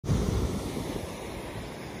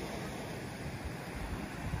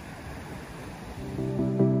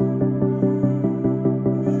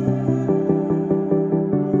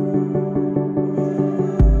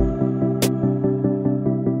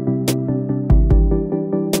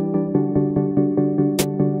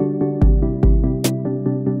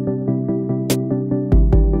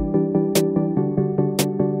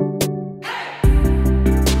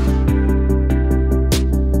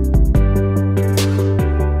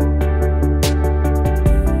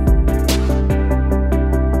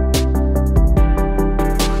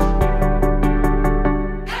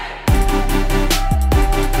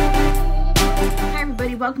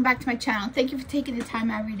channel. Thank you for taking the time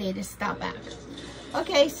every day to stop back.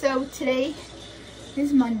 Okay, so today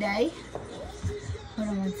is Monday. Hold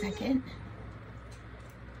on one second.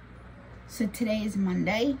 So today is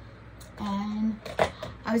Monday, and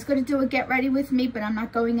I was going to do a get ready with me, but I'm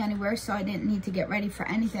not going anywhere, so I didn't need to get ready for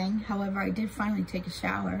anything. However, I did finally take a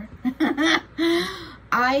shower.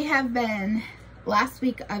 Last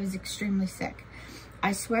week I was extremely sick.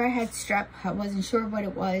 I swear I had strep. I wasn't sure what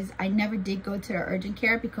it was. I never did go to the urgent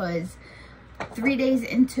care because 3 days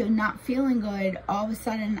into not feeling good, all of a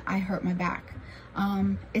sudden I hurt my back.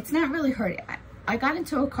 It's not really hurting. I got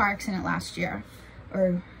into a car accident last year,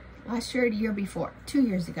 or last year or the year before, 2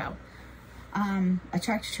 years ago. A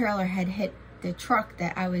tractor trailer had hit the truck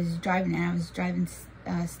that I was driving, and I was driving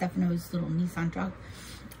Stefano's little Nissan truck,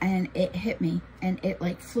 and it hit me, and it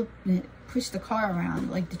like pushed the car around,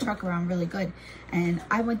 like the truck around really good, and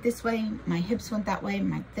I went this way, my hips went that way,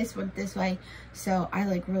 this went this way, so I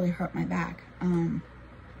like really hurt my back.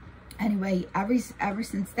 Anyway, ever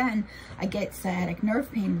since then, I get sciatic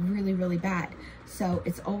nerve pain really bad. So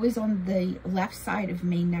it's always on the left side of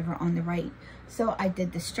me, never on the right. So I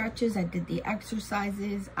did the stretches, I did the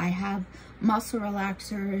exercises, I have muscle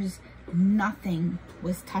relaxers, nothing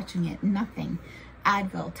was touching it, nothing.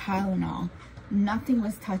 Advil, Tylenol, nothing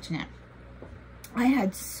was touching it. I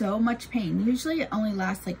had so much pain. Usually it only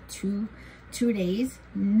lasts like two days,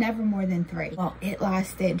 never more than 3. Well, it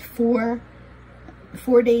lasted four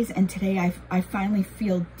days, and today I finally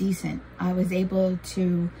feel decent. I was able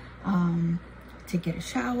to get a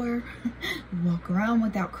shower, walk around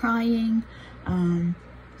without crying.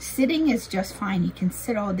 Sitting is just fine. You can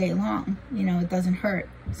sit all day long, you know, it doesn't hurt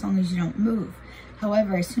as long as you don't move.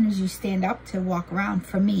 However, as soon as you stand up to walk around,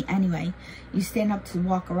 for me anyway, you stand up to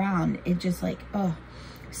walk around, it just like, oh.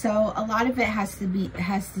 So a lot of it has to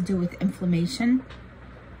do with inflammation.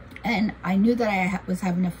 And I knew that I was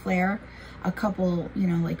having a flare a couple, you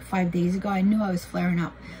know, like 5 days ago. I knew I was flaring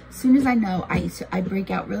up. As soon as I know, I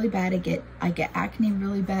break out really bad. I get acne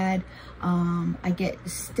really bad. I get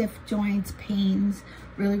stiff joints, pains,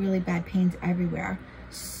 really bad pains everywhere.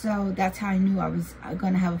 So that's how I knew I was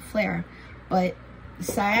going to have a flare. But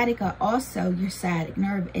sciatica also, your sciatic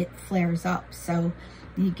nerve, it flares up. So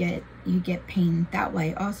you get pain that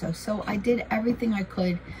way also. So I did everything I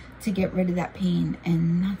could to get rid of that pain,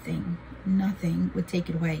 and nothing would take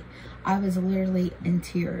it away. I was literally in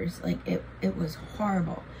tears. Like it was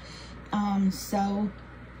horrible. So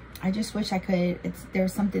I just wish I could,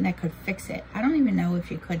 there's something that could fix it. I don't even know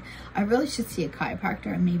if you could. I really should see a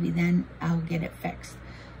chiropractor, and maybe then I'll get it fixed.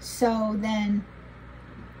 So then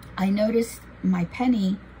I noticed my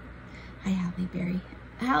penny. Hi, Halle Berry.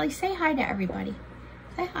 Halle, say hi to everybody.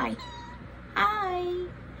 Say hi. Hi.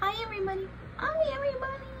 Hi, everybody. Hi,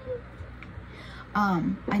 everybody.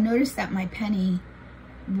 I noticed that my penny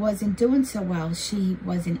wasn't doing so well. She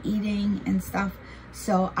wasn't eating and stuff.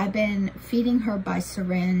 So I've been feeding her by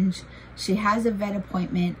syringe. She has a vet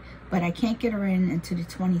appointment, but I can't get her in until the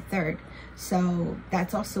 23rd. So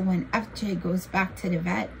that's also when FJ goes back to the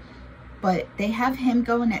vet. But they have him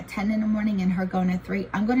going at 10 in the morning and her going at 3.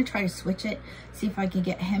 I'm going to try to switch it, see if I can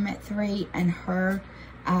get him at 3 and her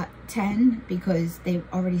at 10, because they've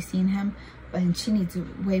already seen him, and she needs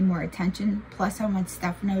way more attention. Plus, I want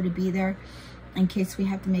Stefano to be there in case we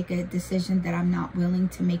have to make a decision that I'm not willing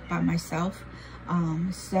to make by myself.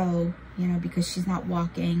 So, you know, because she's not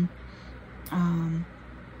walking, I'm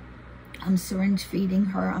syringe feeding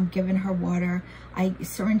her. I'm giving her water. I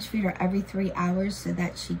syringe feed her every 3 hours so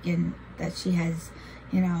that she has,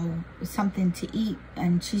 you know, something to eat.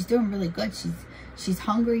 And she's doing really good. She's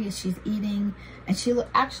hungry, she's eating, and she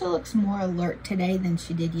actually looks more alert today than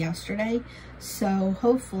she did yesterday. So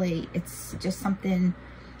hopefully it's just something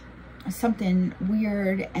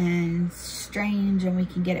weird and strange, and we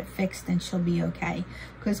can get it fixed and she'll be okay.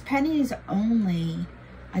 Because Penny's only,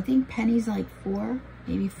 I think Penny's like 4,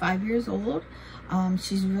 maybe 5 years old.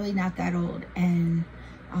 She's really not that old, and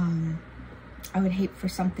I would hate for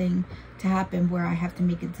something to happen where I have to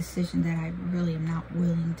make a decision that I really am not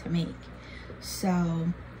willing to make.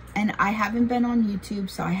 So, and I haven't been on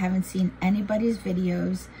YouTube, so I haven't seen anybody's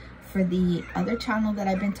videos for the other channel that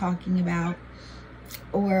I've been talking about,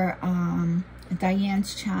 or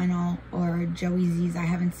Diane's channel, or Joey Z's. I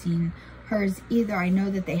haven't seen hers either. I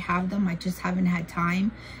know that they have them, I just haven't had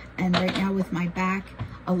time. And right now with my back,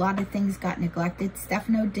 a lot of things got neglected.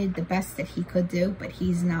 Stefano did the best that he could do, but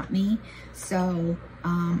he's not me. So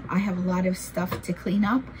I have a lot of stuff to clean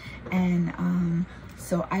up, and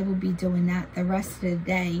so I will be doing that the rest of the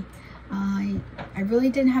day. I really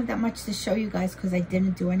didn't have that much to show you guys because I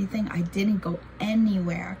didn't do anything. I didn't go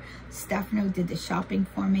anywhere. Stefano did the shopping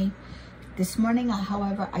for me. This morning,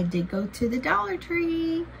 however, I did go to the Dollar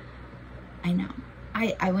Tree. I know.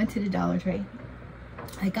 I went to the Dollar Tree.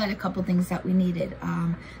 I got a couple things that we needed.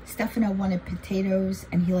 Stefano wanted potatoes,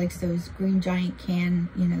 and he likes those green giant can,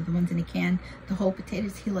 you know, the ones in a can, the whole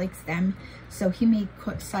potatoes. He likes them. So he made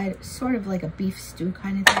sort of like a beef stew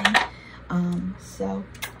kind of thing. So,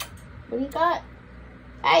 what do you got?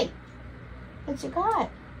 Hey, what you got?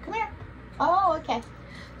 Come here. Oh, okay.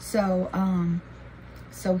 So,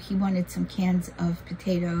 so he wanted some cans of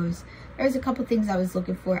potatoes. There's a couple things I was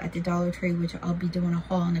looking for at the Dollar Tree, which I'll be doing a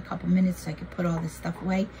haul in a couple minutes so I can put all this stuff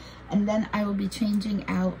away. And then I will be changing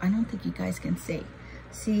out, I don't think you guys can see.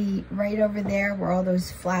 See right over there where all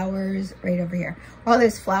those flowers, right over here, all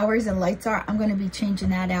those flowers and lights are, I'm going to be changing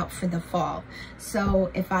that out for the fall.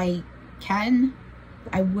 So if I can,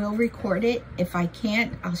 I will record it. If I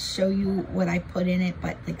can't, I'll show you what I put in it,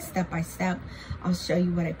 but like step by step, I'll show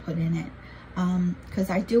you what I put in it. Because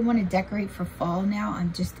I do want to decorate for fall now.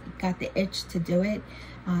 I'm just got the itch to do it.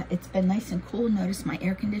 It's been nice and cool. Notice my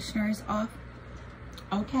air conditioner is off.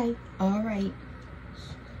 Okay, all right.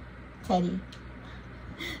 Teddy.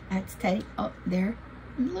 That's Teddy. Oh, there.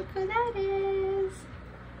 Look who that is.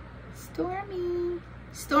 Stormy.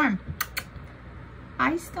 Storm.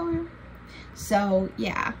 Hi, Storm. So,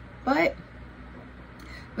 yeah. But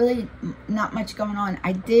really not much going on.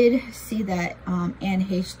 I did see that Anne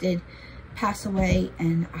Heche did pass away,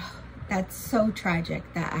 and that's so tragic.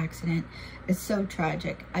 That accident is so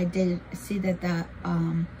tragic. I did see that the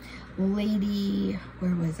lady,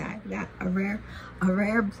 where was that? That a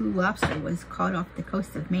rare blue lobster was caught off the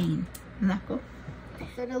coast of Maine. Isn't that cool?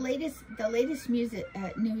 So the latest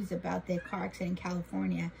news about the car accident in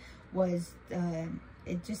California was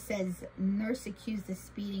it just says nurse accused of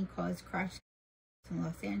speeding caused crash in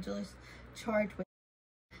Los Angeles, charged with.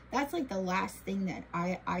 That's like the last thing that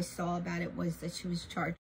I saw about it, was that she was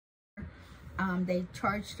charged. They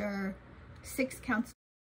charged her 6 counts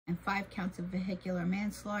and 5 counts of vehicular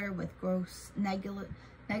manslaughter with gross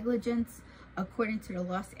negligence, according to the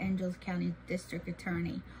Los Angeles County District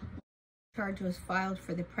Attorney. The charge was filed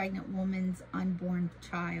for the pregnant woman's unborn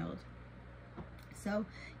child. So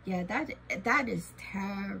yeah, that is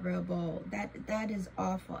terrible. That is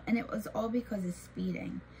awful, and it was all because of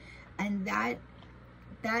speeding. And that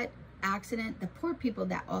accident, the poor people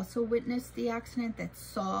that also witnessed the accident, that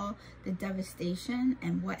saw the devastation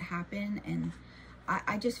and what happened, and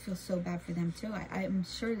I just feel so bad for them too. I'm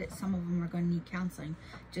sure that some of them are going to need counseling.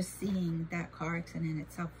 Just seeing that car accident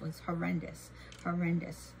itself was horrendous.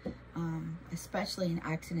 Especially an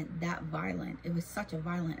accident that violent. It was such a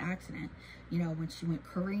violent accident, you know, when she went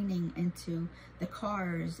careening into the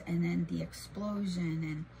cars, and then the explosion,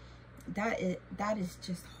 and that is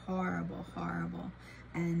just horrible.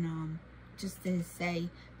 And just to say,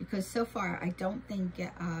 because so far I don't think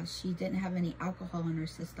she didn't have any alcohol in her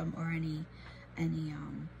system or any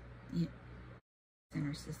in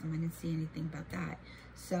her system. I didn't see anything about that.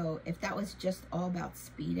 So if that was just all about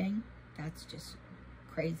speeding, that's just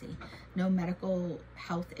crazy. No medical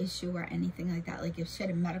health issue or anything like that. Like if she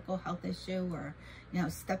had a medical health issue, or, you know,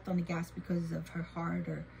 stepped on the gas because of her heart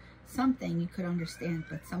or something, you could understand.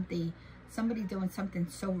 But somebody doing something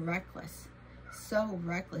so reckless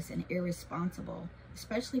and irresponsible,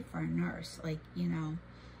 especially for a nurse, like, you know,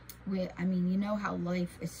 I mean, you know how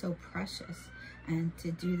life is so precious, and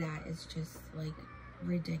to do that is just like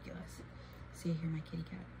ridiculous. See, here my kitty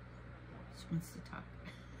cat, she wants to talk.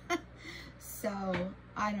 So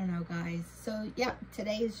I don't know, guys. So yeah,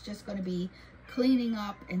 today is just going to be cleaning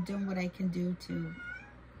up and doing what I can do to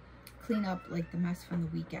clean up like the mess from the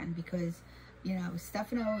weekend, because, you know,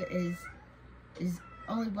 Stefano is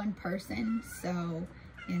only one person, so,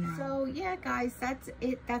 you know. So yeah, guys, that's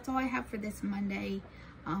it. That's all I have for this Monday.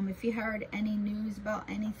 If you heard any news about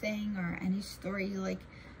anything or any story you like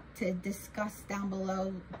to discuss down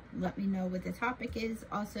below, let me know what the topic is.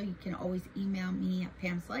 Also, you can always email me at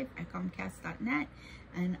pamslife@comcast.net,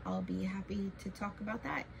 and I'll be happy to talk about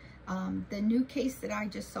that. The new case that I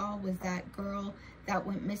just saw was that girl that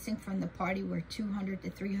went missing from the party where 200 to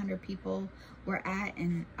 300 people were at,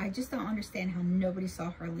 and I just don't understand how nobody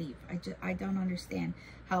saw her leave. I don't understand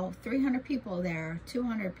how 300 people there,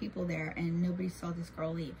 200 people there, and nobody saw this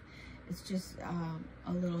girl leave. It's just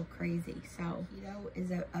a little crazy. So keto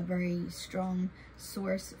is a very strong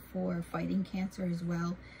source for fighting cancer, as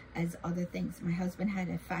well as other things. My husband had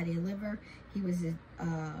a fatty liver. He was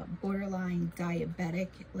a borderline diabetic,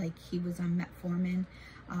 like he was on metformin.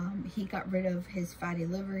 He got rid of his fatty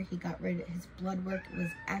liver. He got rid of his blood work. It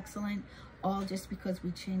was excellent, all just because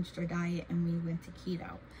we changed our diet and we went to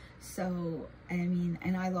keto. So, I mean,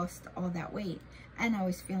 and I lost all that weight and I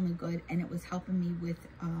was feeling good, and it was helping me with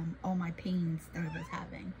all my pains that I was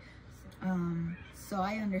having. So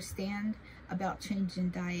I understand about changing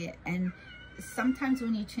diet, and sometimes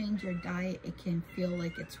when you change your diet, it can feel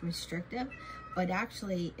like it's restrictive, but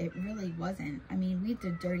actually it really wasn't. I mean, we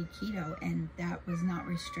did dirty keto and that was not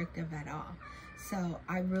restrictive at all. So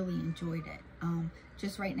I really enjoyed it.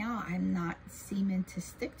 Just right now, I'm not seeming to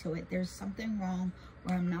stick to it. There's something wrong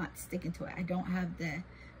where I'm not sticking to it. I don't have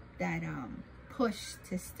that push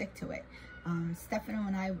to stick to it. Stefano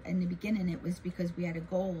and I, in the beginning, it was because we had a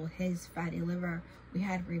goal, his fatty liver, we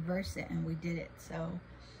had to reverse it, and we did it. So,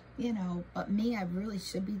 you know, but me, I really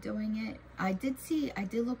should be doing it. I did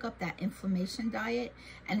look up that inflammation diet,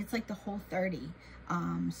 and it's like the Whole30.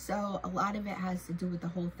 So a lot of it has to do with the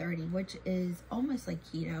Whole30, which is almost like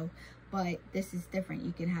keto, but this is different.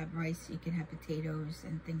 You can have rice, you can have potatoes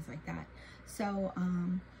and things like that. So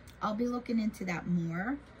I'll be looking into that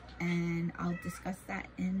more, and I'll discuss that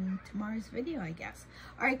in tomorrow's video, I guess.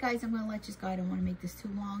 All right, guys, I'm going to let you go. I don't want to make this too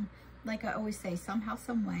long. Like I always say, somehow,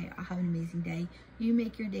 some way, I'll have an amazing day. You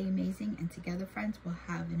make your day amazing, and together, friends, we'll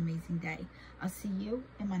have an amazing day. I'll see you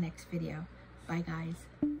in my next video. Bye,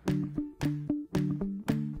 guys.